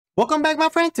Welcome back, my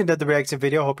friends, to another reaction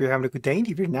video. Hope you're having a good day.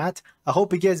 If you're not, I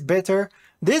hope it gets better.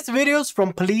 This video is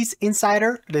from Police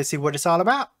Insider. Let's see what it's all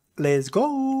about. Let's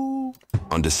go.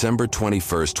 On December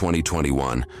 21st,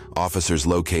 2021, officers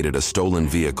located a stolen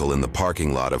vehicle in the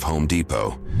parking lot of Home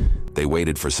Depot. They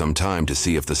waited for some time to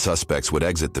see if the suspects would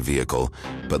exit the vehicle,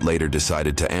 but later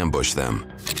decided to ambush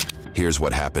them. Here's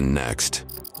what happened next.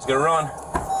 He's gonna run.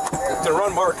 He's gonna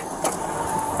run, Mark.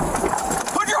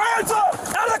 Put your hands up!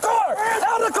 Out of the car!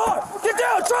 Out of the car! Get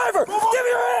down, driver! Give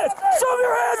me your hands! Show me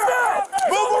your hands now!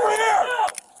 Move over here!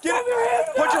 Get it!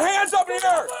 Put your hands up in the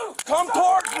air! Come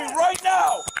towards me right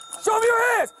now! Show me your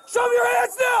hands! Show me your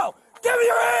hands now! Give me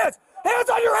your hands! Hands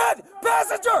on your head!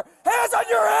 Passenger! Hands on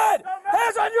your head!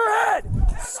 Hands on your head!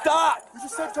 Stop! You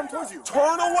just said come towards you.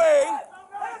 Turn away!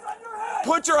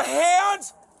 Put your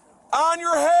hands on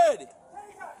your head!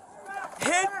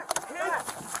 Hit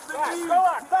the knee!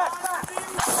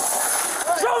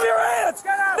 Show me your hands!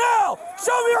 Now!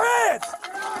 Show me your hands!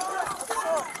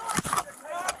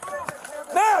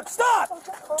 Man, stop!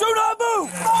 Do not move!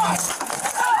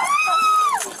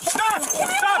 Stop!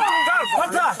 Stop!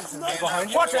 What's that?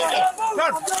 Watch it!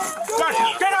 Stop!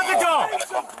 Get out the door!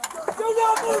 Do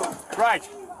not move! Right.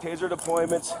 Taser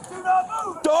deployments. Do not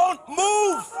move! Don't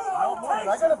move!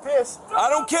 I gotta piss. I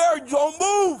don't care. Don't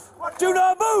move! Do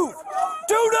not move!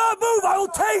 Do not move! I will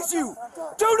tase you!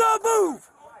 Do not move!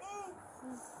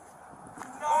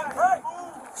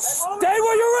 Stay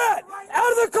where you're at!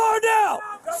 Out of the car now!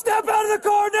 Step out of the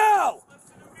car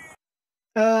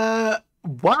now!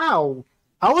 Wow.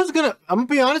 I'm gonna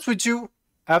be honest with you.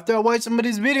 After I watch some of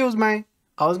these videos, man,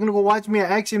 I was gonna go watch me an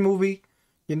action movie.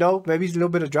 You know, maybe it's a little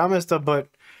bit of drama and stuff, but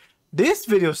this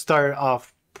video started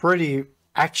off pretty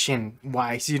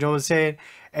action-wise, you know what I'm saying?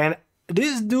 And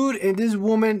this dude and this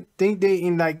woman think they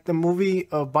in like the movie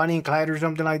of Bonnie and Clyde or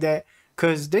something like that,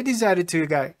 because they decided to,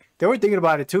 they were thinking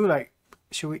about it too, like,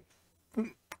 should we...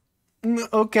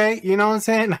 Okay, you know what I'm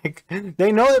saying? Like,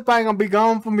 they know they're probably gonna be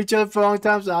gone from each other for a long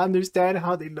time, so I understand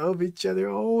how they love each other.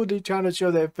 Oh, they're trying to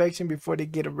show their affection before they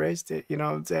get arrested, you know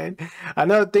what I'm saying?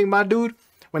 Another thing, my dude,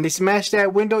 when they smashed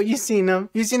that window, you seen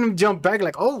him jump back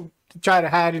like, oh, to try to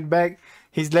hide in back.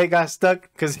 His leg got stuck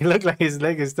because he looked like his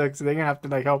leg is stuck, so they're gonna have to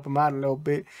like help him out a little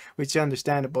bit, which is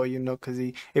understandable, you know, because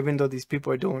even though these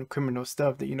people are doing criminal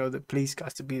stuff, that, you know, the police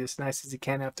got to be as nice as they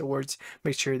can afterwards,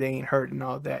 make sure they ain't hurt and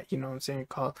all that, you know what I'm saying?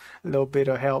 Call a little bit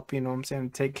of help, you know what I'm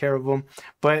saying, take care of them.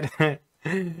 But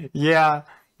yeah,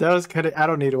 that was kind of, I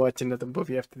don't need to watch another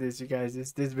movie after this, you guys.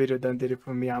 This video done did it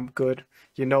for me. I'm good.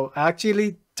 You know,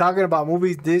 actually talking about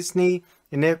movies, Disney,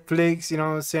 Netflix, you know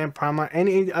what I'm saying, Prima,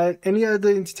 any other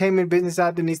entertainment business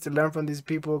out there needs to learn from these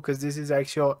people, because this is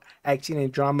actual action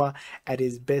and drama at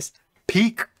its best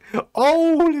peak.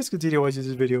 Oh, let's continue watching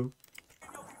this video.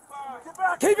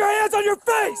 Keep your hands on your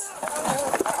face!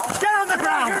 Get on the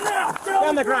ground! Get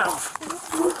on the ground!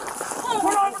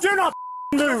 Do not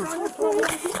move!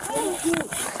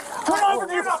 Come over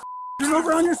here! Get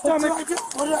over on your stomach!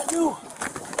 What did I do?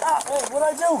 Hey, what did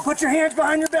I do? Put your hands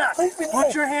behind your back.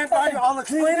 Put your hands behind your... I'll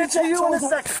explain it to you in a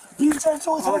second.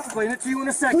 I'll explain it to you in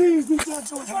a second. Please, be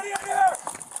gentle. Everybody in here!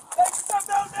 Take stuff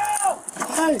down now!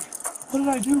 Hey, what did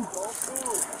I do?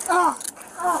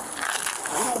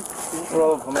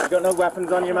 Roll. You got no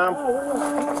weapons on you, ma'am?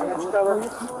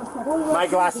 My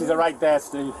glasses are right there,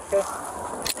 Steve.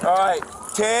 All right,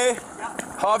 Tay,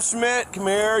 Hofschmidt, come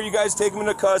here. You guys take him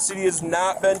into custody. He has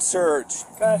not been searched.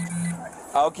 Okay.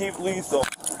 I'll keep lethal.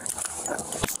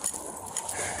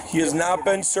 He has not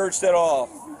been searched at all.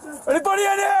 Anybody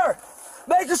in here?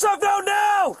 Make yourself known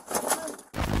now!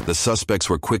 The suspects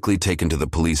were quickly taken to the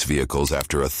police vehicles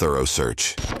after a thorough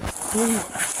search.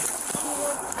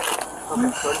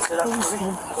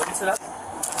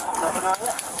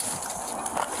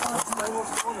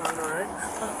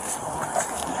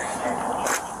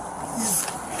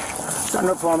 Stand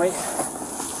up for me.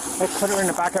 Let's put her in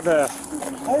the back of the...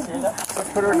 Let's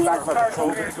put her in the back of the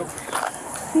patrol vehicle.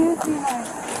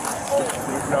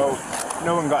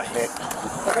 No one got hit.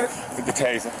 Okay. With the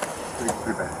taser.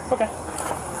 Pretty bad. Okay.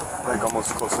 Like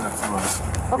almost close enough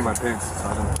to my pants. So I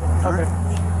don't... Okay.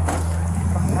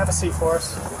 Have a seat for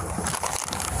us.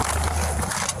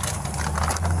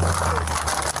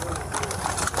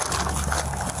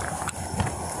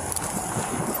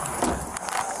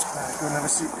 Go and have a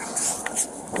seat.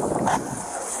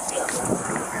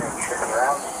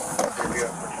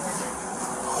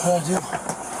 What did I do? Yeah,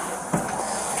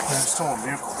 I'm still on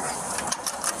vehicle.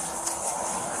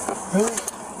 Really?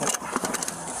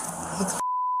 What the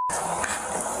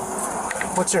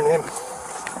What's your name?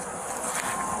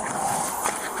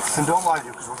 And don't lie to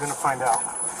you, because we're going to find out.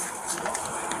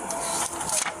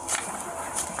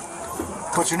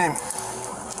 What's your name?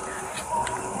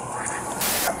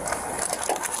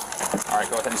 All right,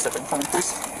 go ahead and step in for me,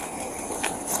 please.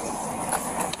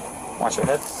 Watch your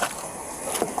head.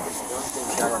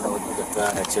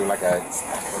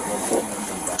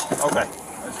 Okay.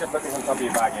 Let's get back on top of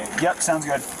your bag. Yep, sounds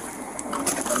good.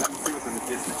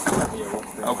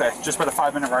 Okay, just for the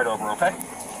 5-minute ride over, okay?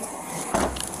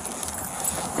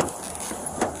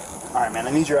 All right, man,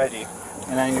 I need your ID,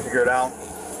 and I need to figure it out.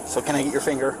 So can I get your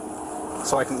finger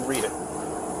so I can read it?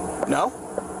 No?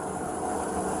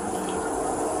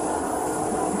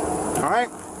 All right.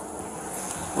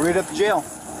 We'll read it at the jail.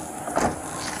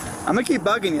 I'm gonna keep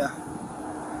bugging you.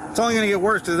 It's only gonna get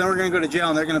worse because then we're gonna go to jail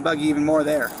and they're gonna bug you even more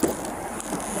there.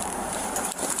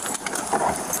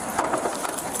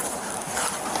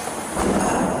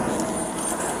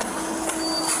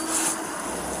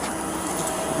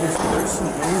 There's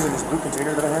some pennies in this blue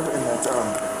container that I have, and that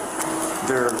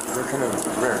they're kind of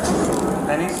rare.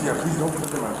 Pennies? Yeah, please don't put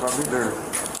them on my property. They're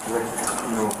like,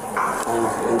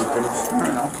 old pennies. I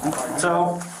don't know. So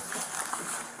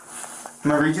I'm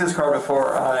gonna read you this card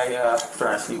before I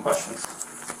start asking you questions.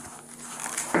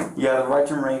 You have the right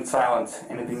to remain silent.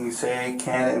 Anything you say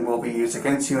can and will be used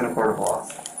against you in a court of law.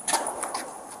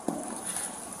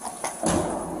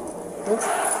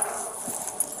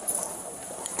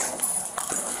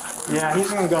 Yeah, he's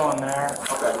gonna go in there.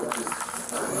 Okay.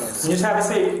 You just have a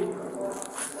seat.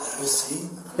 Have a seat?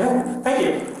 Yeah, thank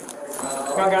you.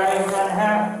 Come on, guy, you got a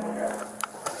hat?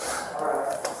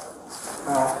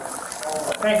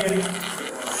 Thank you. You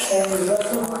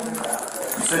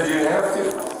said you have to?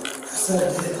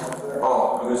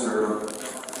 Oh, yes, sir.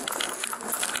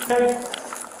 Okay,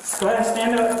 go ahead and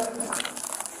stand up.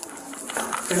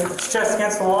 Put your chest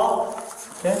against the wall.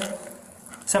 Okay.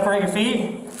 Separate your feet.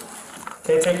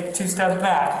 Okay, take 2 steps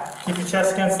back. Keep your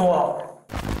chest against the wall.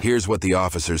 Here's what the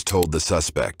officers told the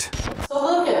suspect. So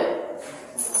look at it.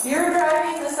 You're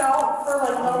dragging this out for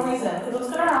like no reason. Because what's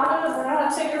going to happen is we're going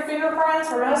to take your fingerprints,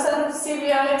 we're going to send them to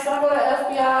CBI, it's going to go to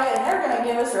FBI, and they're going to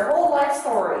give us your whole life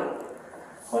story.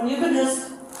 When you can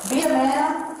just be a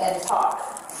man and talk.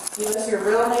 Give us your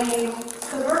real name,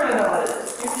 because we're going to know what it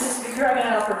is. You're just you're dragging it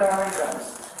out for darn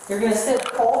reasons. You're going to sit in a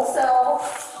cold cell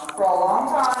for a long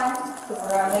time, because we're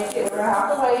going to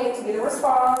have to wait to get a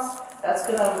response. That's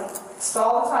going to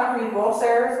stall the time for you to go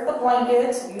upstairs with the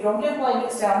blankets. You don't get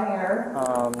blankets down here.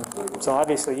 So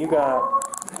obviously you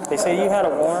got, they say you had a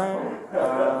warrant.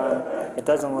 It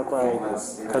doesn't look like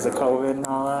because of COVID and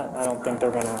all that. I don't think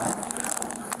they're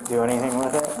gonna do anything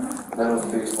with it.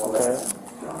 Okay.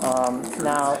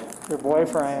 Now your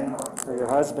boyfriend or your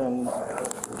husband,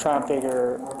 trying to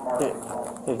figure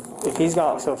if he's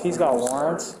got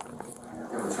warrants,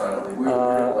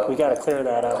 we got to clear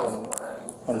that up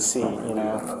and see, you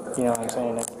know what I'm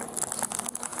saying?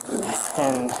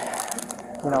 And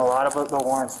you know, a lot of the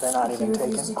warrants, they're not even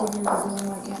taken.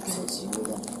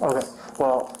 Okay,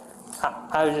 well,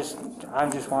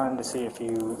 I'm just wanting to see if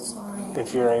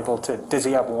you're able to. Does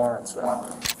he have warrants though?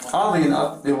 Oddly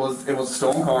enough, it was a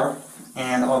stolen car,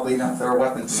 and oddly enough, there are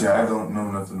weapons. See, I don't know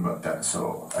nothing about that,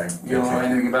 so you don't know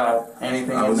anything about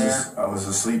anything in there? I was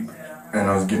asleep, and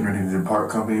I was getting ready to depart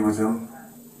company with him.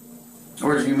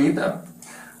 Where did you meet them?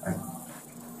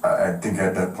 I think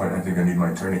at that point, I think I need my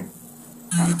attorney.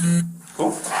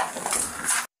 Cool.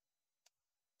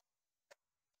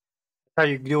 How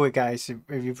you do it, guys.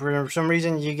 If you, for some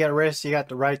reason you get arrested, you got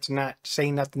the right to not say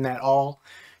nothing at all.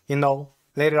 You know,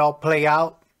 let it all play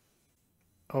out.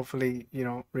 Hopefully, you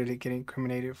don't really get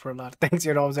incriminated for a lot of things,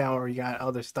 you know what I'm saying, or you got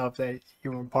other stuff that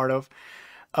you were part of.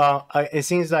 It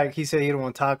seems like he said he don't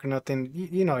want to talk or nothing.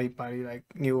 You know, he probably like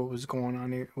knew what was going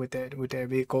on with that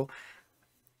vehicle.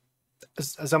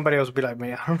 Somebody else would be like,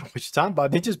 man, I don't know what you're talking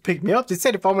about. They just picked me up. They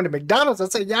said if I went to McDonald's, I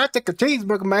said, yeah, I take a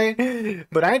cheeseburger, man.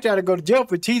 But I ain't trying to go to jail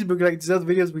for a cheeseburger like these other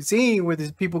videos we've seen where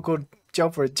these people go to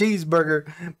jail for a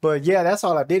cheeseburger. But yeah, that's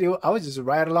all I did. I was just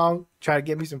right along, trying to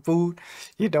get me some food,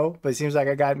 you know. But it seems like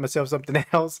I got myself something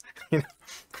else, you know.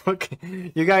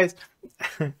 Okay, you guys,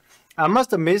 I must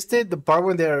have missed it. The part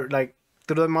when they're like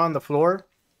threw them on the floor.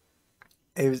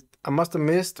 I must have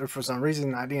missed, or for some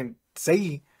reason I didn't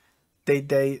see.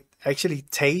 They actually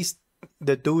taste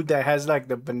the dude that has like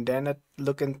the bandana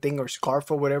looking thing or scarf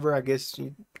or whatever. I guess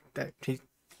he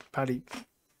probably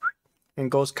and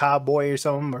goes cowboy or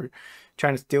something, or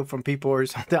trying to steal from people or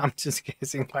something. I'm just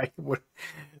guessing why he would,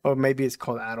 or maybe it's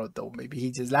called, I don't know. Maybe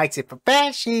he just likes it for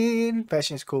fashion.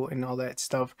 Fashion's cool and all that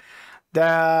stuff.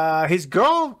 His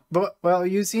girl, but well,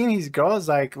 you seen his girl's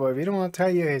like, well, if you don't want to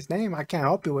tell you his name, I can't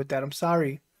help you with that. I'm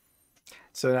sorry.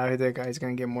 So now that guy's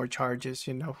gonna get more charges,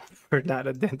 you know, for not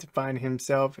identifying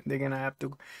himself. They're gonna have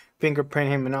to fingerprint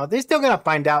him and all. They're still gonna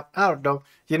find out. I don't know.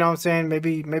 You know what I'm saying?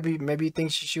 Maybe he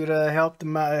thinks she should help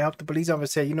them, help the police officer.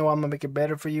 Say, you know, I'm gonna make it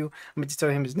better for you. I'm gonna just tell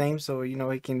him his name, so you know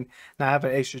he can not have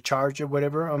an extra charge or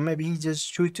whatever. Or maybe he's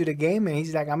just true to the game and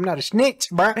he's like, I'm not a snitch,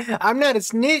 bruh. I'm not a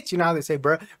snitch. You know how they say,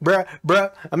 bruh.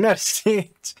 I'm not a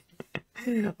snitch.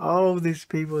 All of these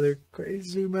people, they're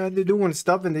crazy, man. They're doing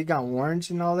stuff and they got warrants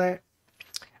and all that.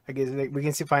 I guess we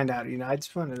can still find out. You know, I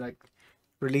just want to like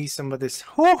release some of this.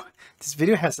 Whew, this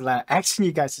video has a lot of action,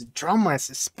 you guys. Drama and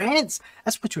suspense.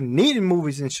 That's what you need in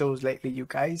movies and shows lately, you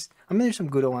guys. I mean, there's some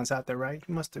good ones out there, right?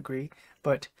 You must agree.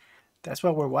 But that's why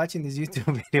we're watching these YouTube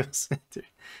videos.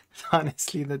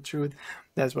 Honestly, the truth.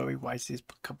 That's why we watch these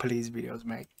police videos,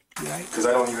 man. Right? Because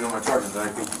I don't even know my charges. I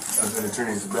think an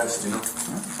attorney is the best, you know?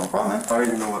 No problem, man. I don't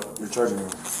even know what you're charging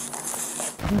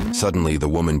me. Suddenly, the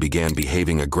woman began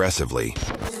behaving aggressively.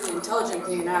 This is an intelligent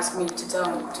thing and ask me to tell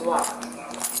him to walk.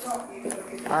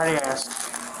 I already asked.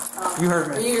 You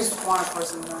heard me. You just want to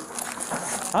force him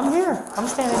to. I'm here. I'm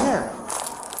standing here.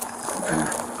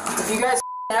 If you guys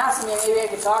ask me, maybe I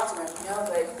could talk to him, you know,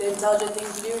 like the intelligent thing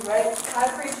to do, right? I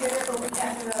appreciate it, but we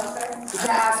can't do that, okay? You can't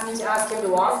ask me to ask him to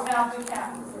walk. No, we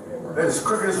can't. It's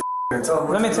crooked as and tell them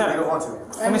what Let me to do. tell You you. don't want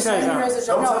to. Let me tell you something.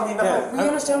 Don't tell me nothing. We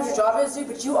understand what your job is, dude,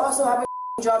 but you also have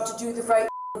a job to do the right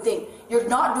thing. You're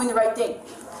not doing the right thing.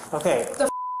 Okay.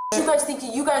 You guys think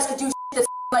you guys could do that's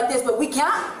like this, but we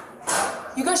can't?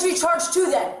 You guys should be charged too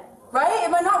then, right?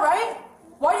 Am I not right?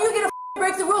 Why do you get to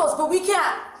break the rules, but we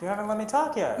can't? You haven't let me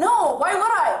talk yet. No, why would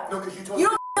I? No, because you told You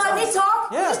me. don't let me talk?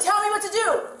 Yeah. You just tell me what to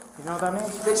do. You know what that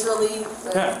means? Literally.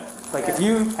 Yeah. Like if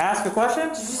you ask a question,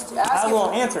 Just ask I if-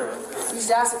 will answer it. You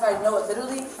just ask if I know what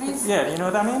literally means? Yeah, do you know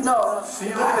what that means? No. See,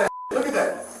 look at that. Look at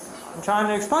that. I'm trying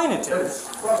to explain it to you. It's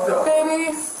fucked up.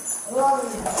 Baby.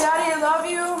 Daddy, I love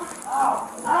you.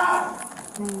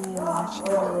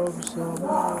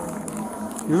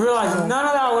 You realize none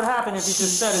of that would happen if you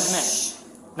just said his name.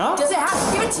 No? Doesn't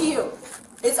have to give it to you.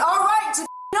 It's alright to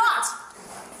not.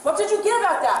 What did you get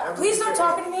about that? Please stop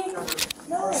talking to me.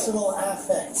 Personal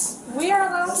affects. We are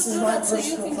allowed This to is do my that so you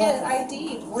personal can get property.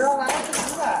 ID'd. We're allowed to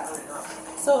do that.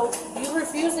 So you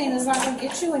refusing is not going to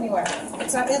get you anywhere.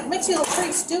 It's not, it makes you look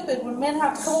pretty stupid when men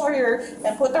have to come over here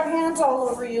and put their hands all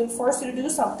over you and force you to do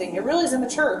something. It really is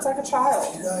immature. It's like a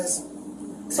child. You guys,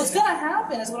 So it's going to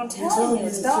happen is what I'm you're telling telling you. me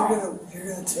It's that dumb.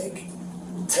 you're gonna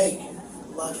take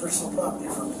my personal property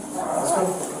from me. Let's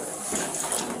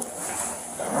go.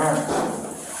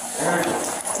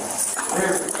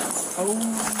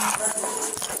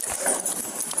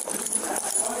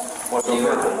 What's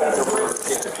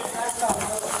over?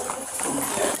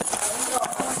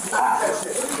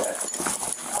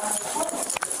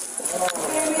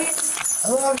 I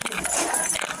love you.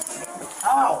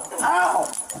 Ow!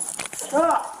 Ow!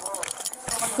 Stop!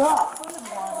 Stop!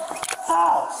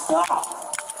 Ow!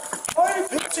 Stop! Why are you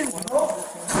pitching me,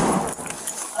 bro?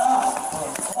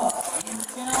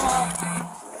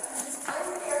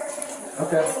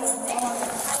 Okay.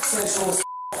 Sexual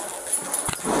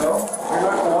No, you're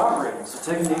not cooperating,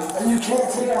 so take a knee. and you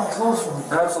can't take my clothes from me.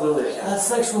 Absolutely. That's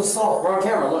sexual assault. We're on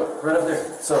camera, look, right up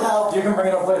there. So How? you can bring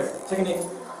it up later. Take a knee.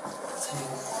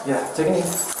 Yeah, take a knee.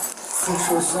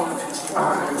 Sexual assault.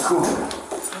 Alright, cool.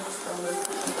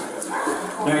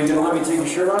 Now you gonna let me take your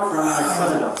shirt off or I'm gonna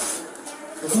cut it off?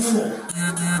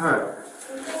 Alright.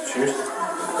 Cheers.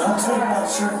 I'm taking my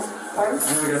shirt. Now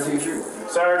we gotta take your shirt.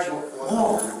 Sarge,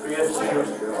 No, we have to take yours.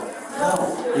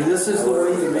 no, This is the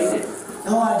way you made it.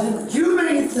 no, I didn't. You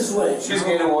made it this way. She's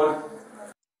getting one.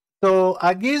 So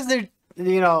I guess they're,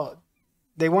 you know,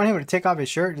 they want him to take off his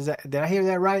shirt. Did I hear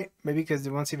that right? Maybe because they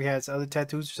want to see if he has other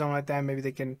tattoos or something like that. Maybe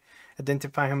they can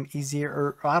identify him easier,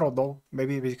 or I don't know.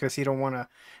 Maybe because he don't want to,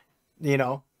 you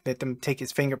know, let them take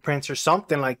his fingerprints or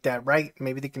something like that, right?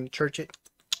 Maybe they can church it.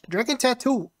 Dragon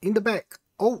tattoo in the back.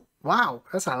 Oh, wow,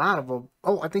 that's a lot of them.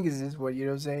 Oh, I think this is what, you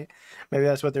know what I'm saying? Maybe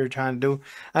that's what they're trying to do.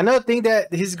 Another thing,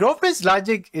 that his girlfriend's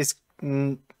logic is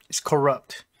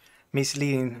corrupt,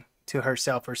 misleading to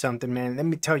herself or something, man. Let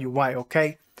me tell you why,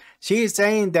 okay? She is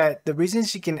saying that the reason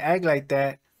she can act like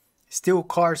that, steal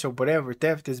cars or whatever,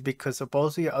 theft, is because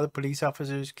supposedly other police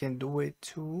officers can do it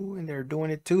too, and they're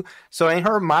doing it too. So in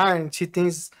her mind, she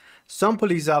thinks some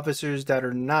police officers that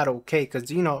are not okay,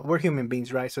 because, you know, we're human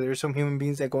beings, right? So there's some human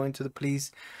beings that go into the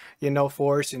police, you know,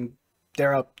 force, and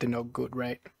they're up to no good,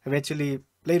 right? Eventually,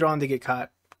 later on, they get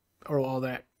caught or all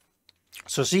that.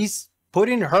 So she's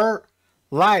putting her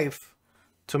life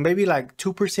to maybe like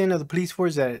 2% of the police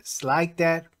force that's like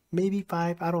that, maybe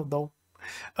 5, I don't know,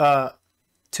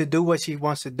 to do what she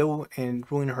wants to do and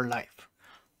ruin her life.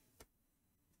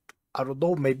 I don't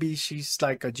know, maybe she's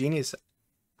like a genius.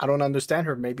 I don't understand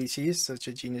her. Maybe she is such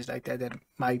a genius like that, that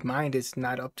my mind is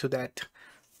not up to that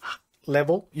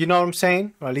level. You know what I'm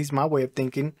saying? Or at least my way of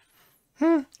thinking.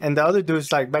 And the other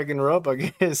dude's like backing her up, I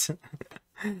guess.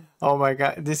 Oh my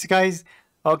God. This guy's...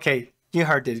 Okay, you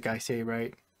heard this guy say,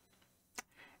 right?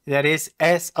 That is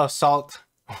as assault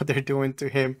what they're doing to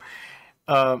him.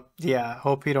 Yeah,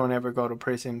 hope he don't ever go to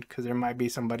prison, because there might be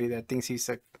somebody that thinks he's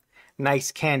a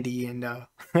nice candy and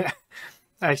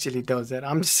actually does that.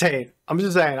 I'm just saying. I'm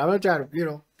not trying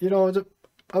to,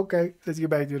 okay, let's get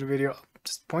back to the video.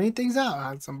 Just pointing things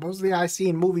out. Supposedly I see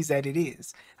in movies that it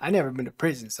is. I never been to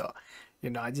prison, so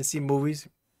I just see movies.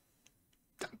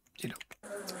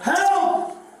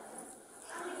 Help!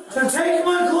 They're taking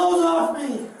my clothes off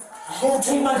me. You can't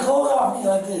take my clothes off me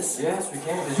like this. Yes, we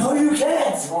can. No, you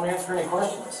can't. You won't answer any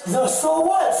questions. No, so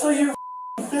what? So you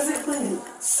physically,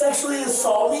 sexually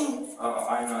assault me?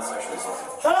 I'm not sexually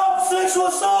assaulted. Help! Sexual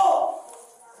assault!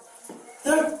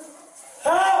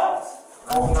 Help!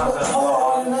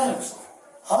 Oh, you're next.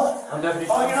 Huh? I'm Deputy.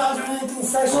 Oh, you're not doing anything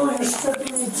sexual? You're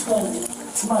stripping me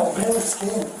to my bare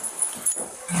skin.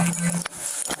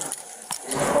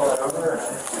 Call that over?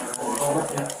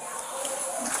 Yeah.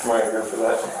 Right here for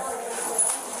that.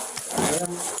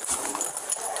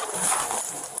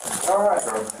 Alright,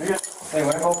 hey,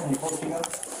 when I'm open, you pull the key up.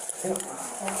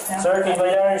 Sir, can you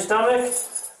lay down on your stomach?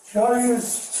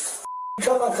 You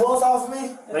cut my clothes off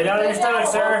me? Lay down on your stomach,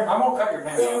 sir. I'm gonna cut your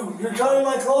pants off. You're cutting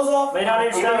my clothes off? Lay down on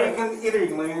your stomach. Either you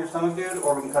can lay on your stomach, dude,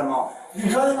 or we can cut them off.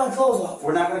 You're cutting my clothes off.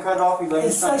 We're not going to cut it off. You lay on your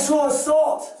It's stomach. sexual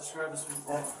assault. Describe this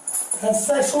one. That's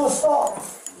sexual assault.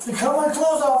 To cut my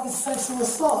clothes off is sexual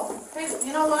assault. Hey,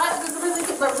 you know what? This is really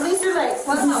good, but release your legs.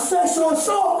 Let This them know. is sexual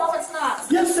assault. No, it's not.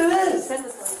 Yes, it is. Send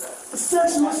this way. It's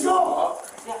sexual assault.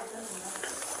 Yeah.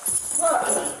 Look.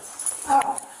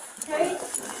 Oh. Okay?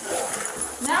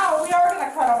 Now we are going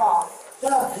to cut them off.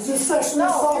 Yeah, it's just sexual No,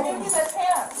 assault. you're going to get that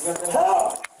chance.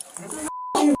 Help!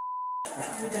 You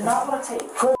did not want to take.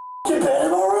 Quit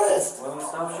banging my wrist. Well,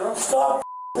 stop, sure. Stop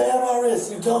banging my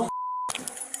wrist, you dumb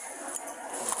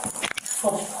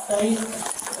fucking faggot.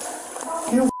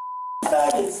 You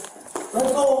faggots. Let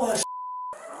go of my shit.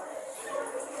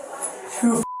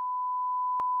 You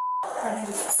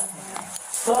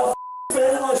stop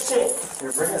banging my shit.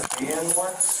 You're bringing us beer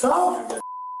anymore? Stop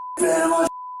banging my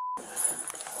shit.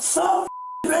 Stop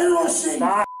banging my shit.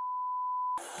 Stop.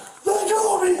 Let go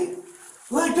of me.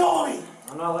 Let go of me.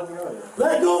 I'm not letting go of you.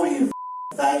 Let go of me, you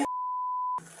faggot.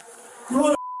 You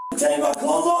want to take my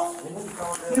clothes off?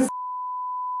 You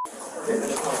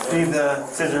Need the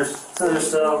scissors.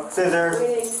 Scissors, so.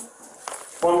 Scissors.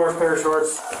 One more pair of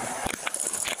shorts.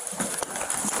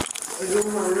 Let go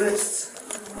of my wrists.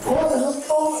 What? Let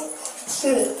go of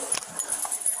shit.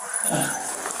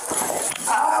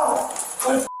 Ow!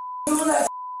 Quit doing that.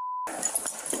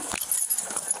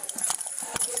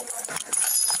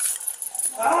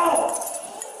 Ow!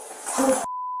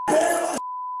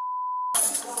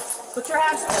 Put your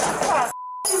hands on the pool pass.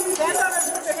 Stand up and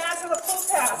put your hands on the pool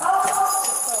pass.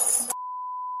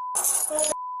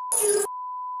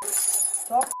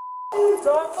 Don't move.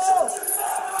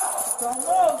 Don't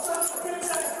move.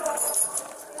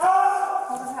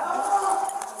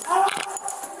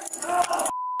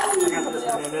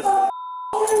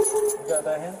 You got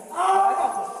that hand?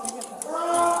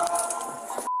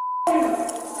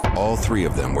 All three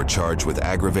of them were charged with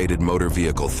aggravated motor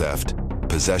vehicle theft,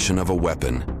 possession of a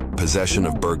weapon, possession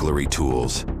of burglary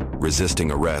tools,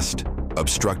 resisting arrest,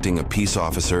 obstructing a peace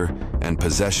officer, and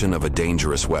possession of a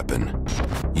dangerous weapon.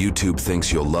 YouTube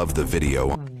thinks you'll love the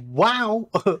video. Wow.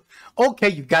 Okay,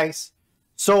 you guys.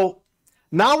 So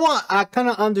now I kind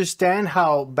of understand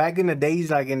how back in the days,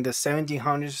 like in the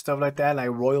 1700s, stuff like that, like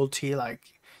royalty, like,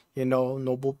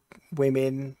 noble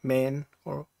women, men,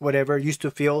 or whatever used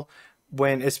to feel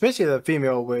when, especially the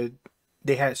female, where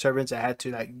they had servants that had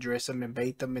to like dress them and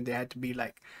bathe them, and they had to be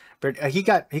like, but he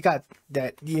got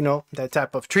that, that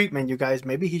type of treatment, you guys.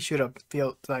 Maybe he should have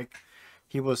felt like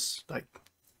he was like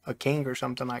a king or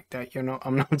something like that,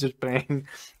 I'm not just playing.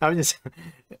 I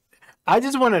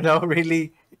just want to know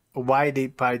really why they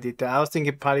probably did that. I was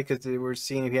thinking probably because they were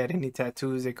seeing if he had any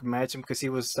tattoos they could match him, because he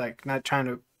was like not trying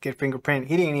to get fingerprint.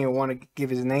 He didn't even want to give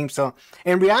his name. So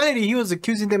in reality, he was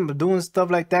accusing them of doing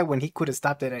stuff like that when he could have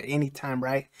stopped it at any time,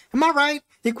 right? Am I right?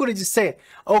 He could have just said,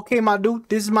 okay, my dude,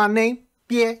 this is my name.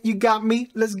 Yeah, you got me.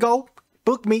 Let's go.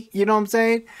 Book me. You know what I'm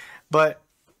saying? But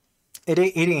he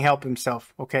didn't help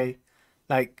himself, okay?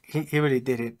 Like, he really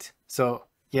didn't. So,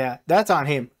 yeah, that's on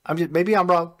him. Maybe I'm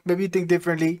wrong. Maybe you think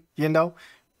differently, The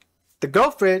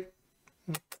girlfriend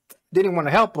didn't want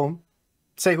to help him,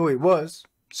 say who he was.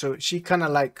 So she kind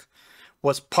of like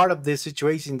was part of this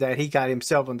situation that he got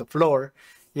himself on the floor.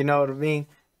 You know what I mean?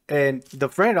 And the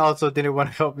friend also didn't want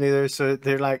to help neither. So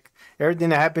they're like, everything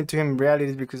that happened to him in reality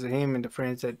is because of him and the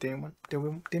friends that didn't want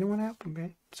to help him,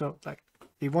 man. So like,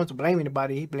 he wants to blame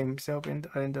anybody. He blamed himself and the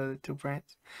other two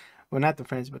friends. Well, not the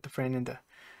friends, but the friend and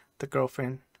the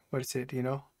girlfriend. What is it? You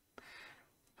know,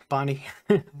 Bonnie.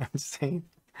 I'm saying.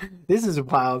 This is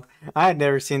wild. I had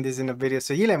never seen this in a video.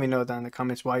 So you let me know down in the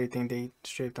comments why you think they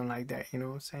stripped him like that. You know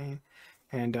what I'm saying?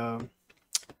 And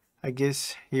I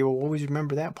guess you will always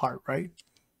remember that part, right?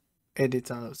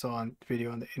 Edits on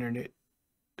video on the internet.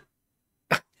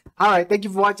 All right, thank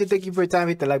you for watching. Thank you for your time.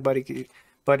 Hit the like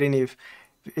button if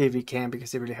you can,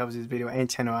 because it really helps this video and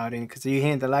channel out. And because you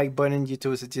hit the like button,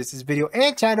 YouTube suggests this video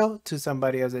and channel to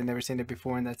somebody else that never seen it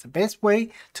before, and that's the best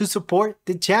way to support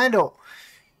the channel.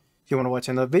 If you want to watch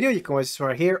another video, you can watch this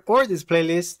right here or this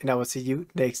playlist, and I will see you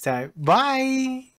next time. Bye.